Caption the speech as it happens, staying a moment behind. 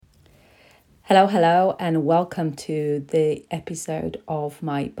Hello, and welcome to the episode of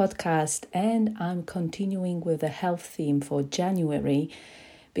my podcast. And I'm continuing with the health theme for January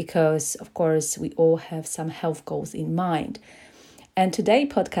because, of course, we all have some health goals in mind. And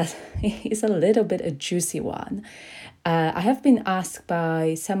today's podcast is a little bit a juicy one. I have been asked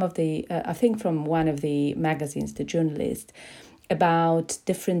by some of I think from one of the magazines, the journalist, about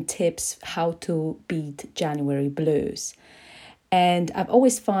different tips how to beat January blues. And I've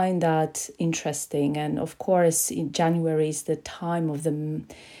always find that interesting. And of course, in January is the time of the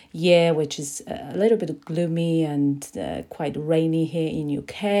year which is a little bit gloomy and quite rainy here in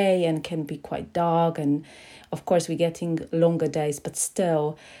UK and can be quite dark. And of course, we're getting longer days, but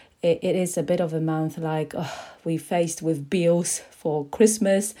still, it is a bit of a month like we faced with bills for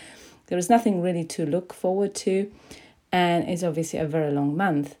Christmas. There is nothing really to look forward to. And it's obviously a very long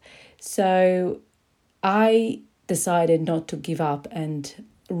month. So I decided not to give up and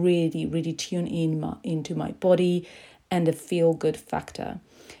really tune into my body and the feel good factor.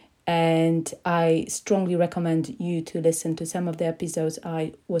 And I strongly recommend you to listen to some of the episodes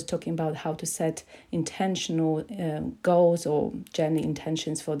I was talking about how to set intentional goals or generally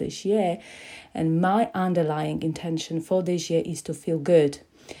intentions for this year. And my underlying intention for this year is to feel good.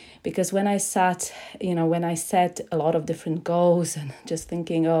 Because when I set a lot of different goals and just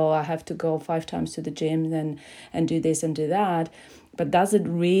thinking, I have to go 5 times to the gym and do this and do that, but does it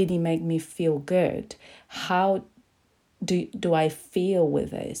really make me feel good? How do I feel with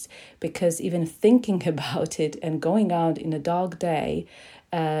this? Because even thinking about it and going out in a dark day,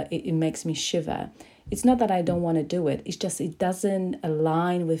 it makes me shiver. It's not that I don't want to do it. It's just it doesn't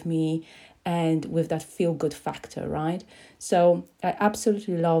align with me and with that feel-good factor, right? So I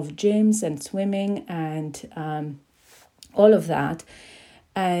absolutely love gyms and swimming and all of that.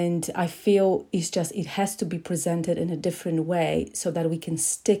 And I feel it has to be presented in a different way so that we can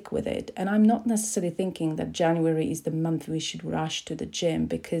stick with it. And I'm not necessarily thinking that January is the month we should rush to the gym,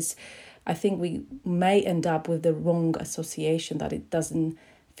 because I think we may end up with the wrong association that it doesn't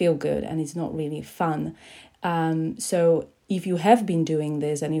feel good and it's not really fun. So if you have been doing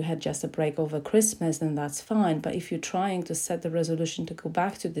this and you had just a break over Christmas, then that's fine. But if you're trying to set the resolution to go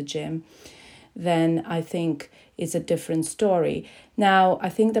back to the gym, then I think it's a different story. Now, I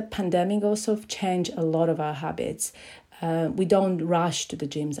think the pandemic also changed a lot of our habits. We don't rush to the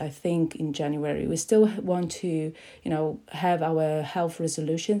gyms, I think, in January. We still want to, have our health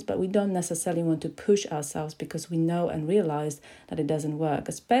resolutions, but we don't necessarily want to push ourselves because we know and realize that it doesn't work.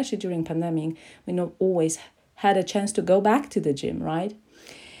 Especially during pandemic, we not always had a chance to go back to the gym, right?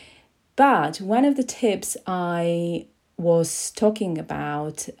 But one of the tips I was talking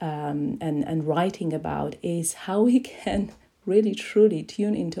about and writing about is how we can really truly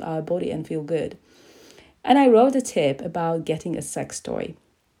tune into our body and feel good. And I wrote a tip about getting a sex toy.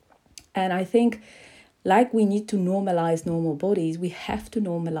 And I think like we need to normalize normal bodies, we have to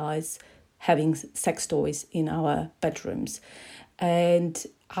normalize having sex toys in our bedrooms. And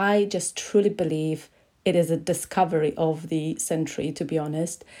I just truly believe it is a discovery of the century, to be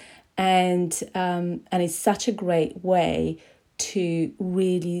honest. And it's such a great way to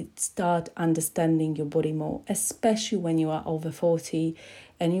really start understanding your body more, especially when you are over 40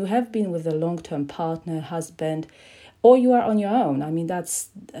 and you have been with a long-term partner, husband, or you are on your own. I mean, that's,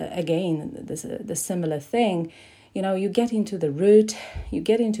 again, the similar thing. You get into the you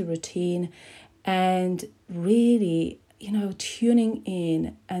get into routine and really, tuning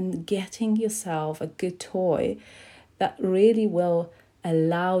in and getting yourself a good toy that really will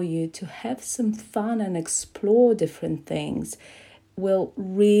allow you to have some fun and explore different things will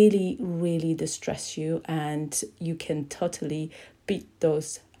really distress you, and you can totally beat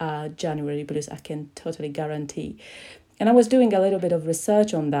those January blues. I can totally guarantee. And I was doing a little bit of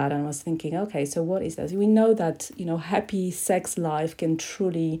research on that and I was thinking, okay, so what is this? We know that, happy sex life can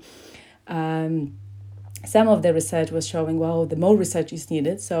truly some of the research was showing, well, the more research is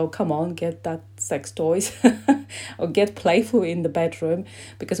needed. So come on, get that sex toys or get playful in the bedroom,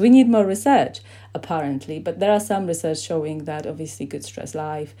 because we need more research, apparently. But there are some research showing that obviously good sex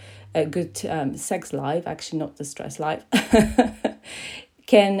life, actually not the stress life,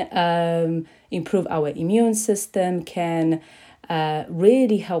 can improve our immune system, can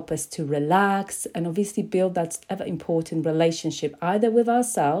really help us to relax and obviously build that ever important relationship either with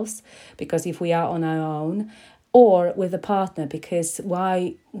ourselves, because if we are on our own, or with a partner, because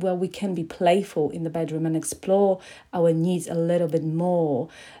we can be playful in the bedroom and explore our needs a little bit more.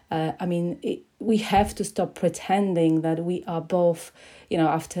 We have to stop pretending that we are both,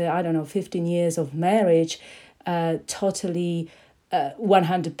 after 15 years of marriage, totally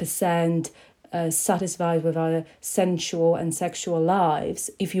 100% satisfied with our sensual and sexual lives.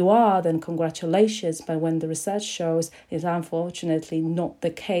 If you are, then congratulations. But when the research shows it's unfortunately not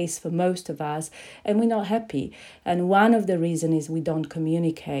the case for most of us, and we're not happy. And one of the reasons is we don't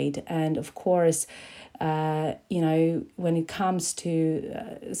communicate. And of course, when it comes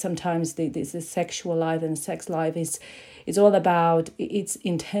to sometimes the sexual life and sex life it's all about it's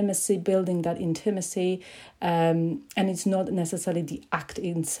intimacy, building that intimacy, and it's not necessarily the act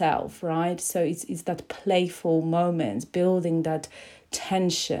itself, right? So it's that playful moments, building that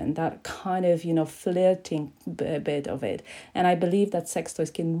tension, that kind of flirting bit of it. And I believe that sex toys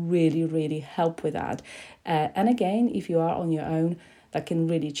can really, really help with that. And again, if you are on your own, that can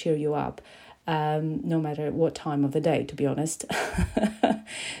really cheer you up. No matter what time of the day, to be honest.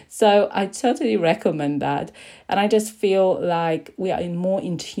 So I totally recommend that. And I just feel like we are more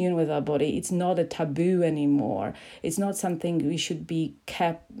in tune with our body. It's not a taboo anymore. It's not something we should be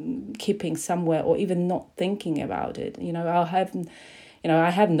keeping somewhere or even not thinking about it. I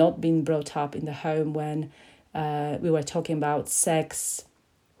have not been brought up in the home when we were talking about sex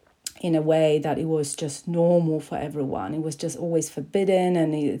in a way that it was just normal for everyone. It was just always forbidden,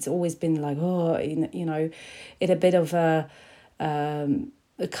 and it's always been like, it a bit of a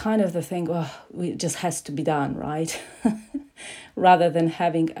kind of the thing, it just has to be done, right? Rather than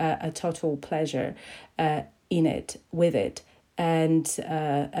having a total pleasure in it, with it. And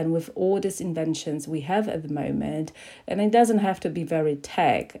with all these inventions we have at the moment, and it doesn't have to be very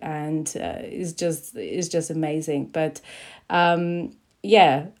tech, and it's just amazing. But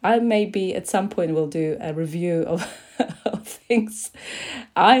I maybe at some point will do a review of, of things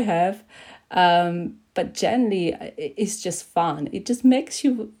I have. But generally, it's just fun. It just makes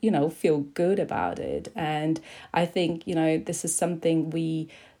you, feel good about it. And I think, this is something we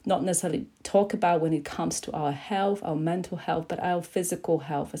not necessarily talk about when it comes to our health, our mental health, but our physical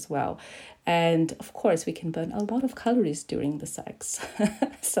health as well. And of course, we can burn a lot of calories during the sex.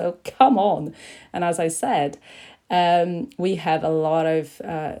 So come on. And as I said, we have a lot of,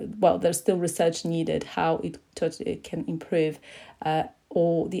 there's still research needed how it can improve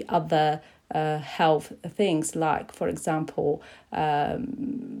all the other health things, like, for example,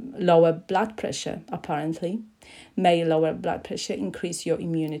 lower blood pressure, apparently. May lower blood pressure increase your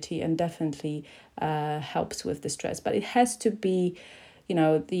immunity and definitely helps with the stress. But it has to be,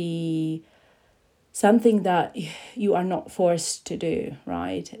 something that you are not forced to do,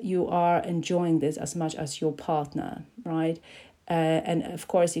 right? You are enjoying this as much as your partner, right? And of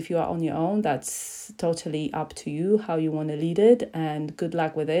course, if you are on your own, that's totally up to you how you want to lead it. And good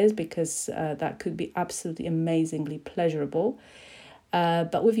luck with this, because that could be absolutely amazingly pleasurable.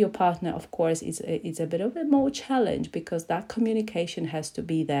 But with your partner, of course, it's a bit of a more challenge, because that communication has to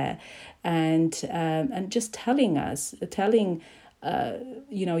be there, and just telling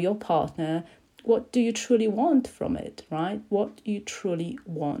your partner, what do you truly want from it, right? What you truly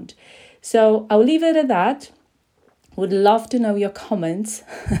want. So I'll leave it at that. Would love to know your comments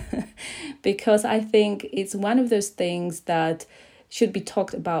because I think it's one of those things that should be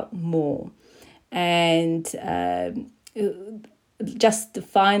talked about more. And just the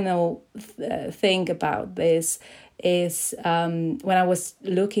final thing about this is when I was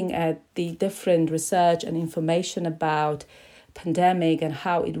looking at the different research and information about pandemic and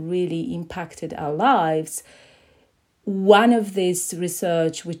how it really impacted our lives, one of this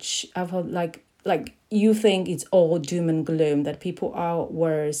research, which I felt like you think it's all doom and gloom, that people are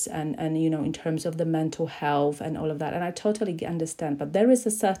worse and in terms of the mental health and all of that, and I totally understand, but there is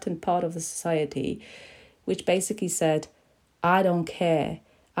a certain part of the society which basically said, I don't care,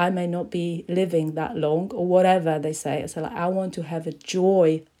 I may not be living that long or whatever they say. So I want to have a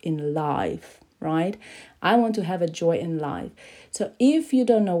joy in life, right? I want to have a joy in life. So if you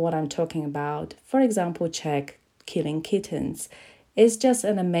don't know what I'm talking about, for example, check Killing Kittens. It's just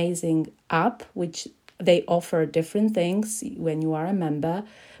an amazing app which they offer different things when you are a member,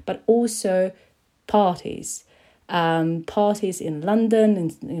 but also parties. Parties in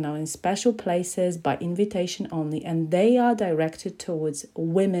London, in special places by invitation only, and they are directed towards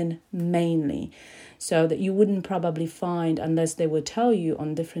women mainly. So that you wouldn't probably find, unless they will tell you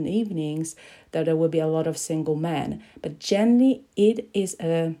on different evenings, that there will be a lot of single men. But generally, it is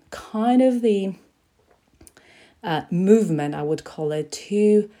a kind of the movement, I would call it,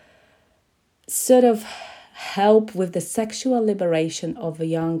 to sort of help with the sexual liberation of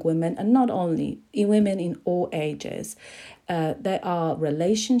young women, and not only women in all ages. There are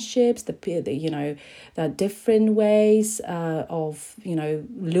relationships, there are different ways of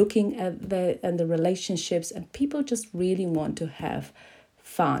looking at the relationships, and people just really want to have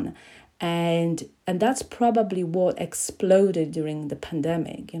fun. And that's probably what exploded during the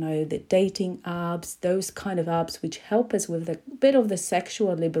pandemic, the dating apps, those kind of apps which help us with a bit of the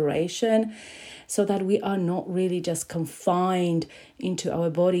sexual liberation, so that we are not really just confined into our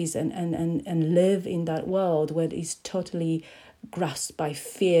bodies and live in that world where it's totally grasped by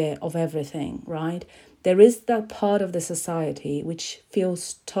fear of everything, right? There is that part of the society which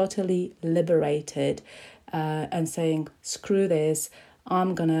feels totally liberated, and saying, screw this,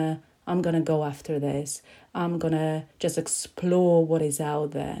 I'm gonna go after this. I'm gonna just explore what is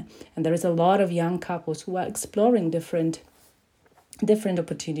out there. And there is a lot of young couples who are exploring different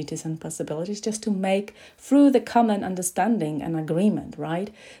opportunities and possibilities, just to make through the common understanding and agreement,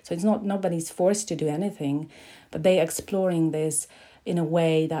 right? So it's nobody's forced to do anything, but they're exploring this in a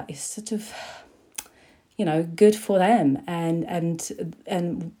way that is sort of, good for them, and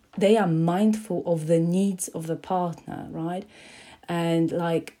they are mindful of the needs of the partner, right? And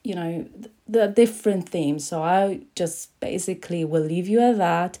the different themes. So I just basically will leave you at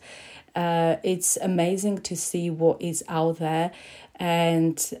that. It's amazing to see what is out there,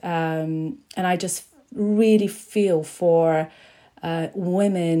 and I just really feel for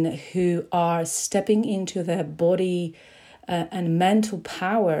women who are stepping into their body and mental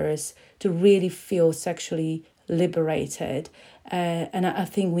powers to really feel sexually liberated. And I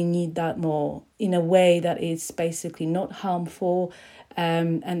think we need that more, in a way that is basically not harmful,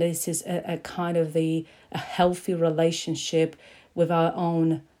 and this is a kind of a healthy relationship with our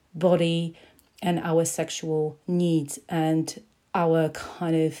own body and our sexual needs, and our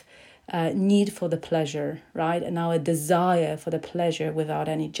kind of need for the pleasure, right? And our desire for the pleasure without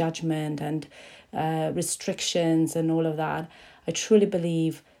any judgment and restrictions and all of that. I truly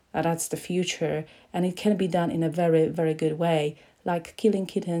believe that that's the future, and it can be done in a very, very good way, like Killing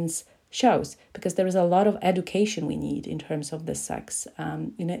Kittens shows, because there is a lot of education we need in terms of the sex,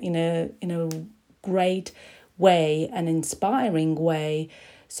 in a great way, an inspiring way,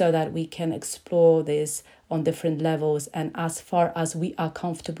 so that we can explore this on different levels and as far as we are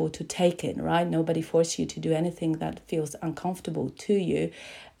comfortable to take it, right? Nobody forces you to do anything that feels uncomfortable to you,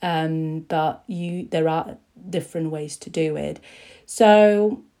 but there are different ways to do it.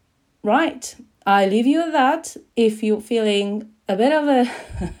 So, right, I leave you with that. If you're feeling a bit of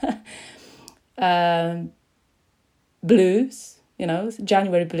a blues,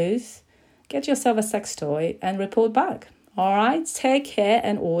 January blues, get yourself a sex toy and report back. All right, take care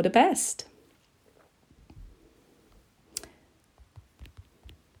and all the best.